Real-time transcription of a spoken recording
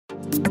Here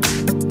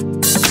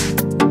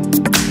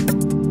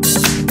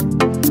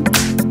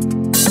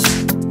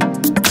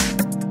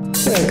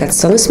I've got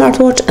Sony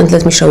SmartWatch, and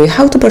let me show you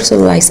how to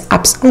personalize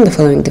apps on the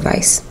following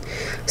device.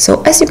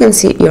 So as you can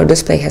see, your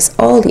display has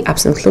all the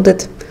apps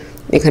included.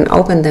 You can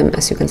open them.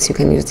 As you can see, you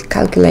can use the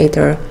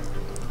calculator,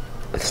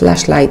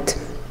 flashlight,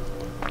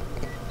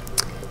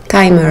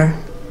 timer,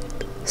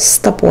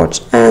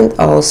 stopwatch, and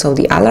also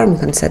the alarm. You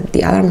can set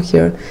the alarm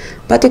here,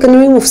 but you can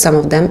remove some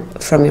of them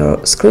from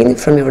your screen,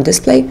 from your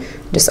display.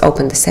 Just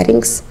open the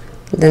settings,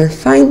 then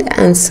find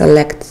and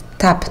select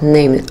tab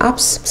name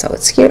apps, so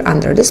it's here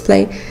under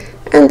display.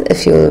 And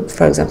if you,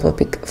 for example,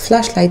 pick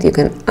flashlight, you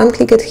can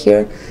unclick it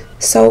here.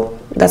 So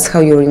that's how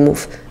you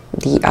remove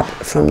the app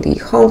from the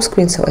home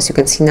screen. So as you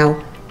can see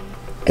now,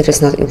 it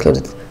is not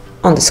included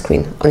on the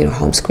screen, on your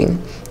home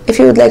screen. If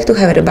you would like to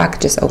have it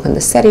back, just open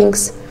the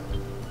settings,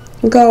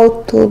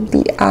 go to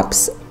the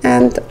apps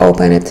and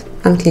open it,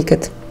 unclick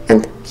it,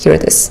 and here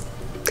it is.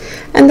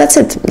 And that's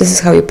it. This is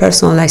how you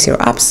personalize your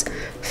apps.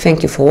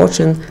 Thank you for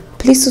watching.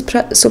 Please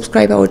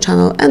subscribe our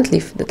channel and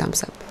leave the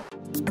thumbs up.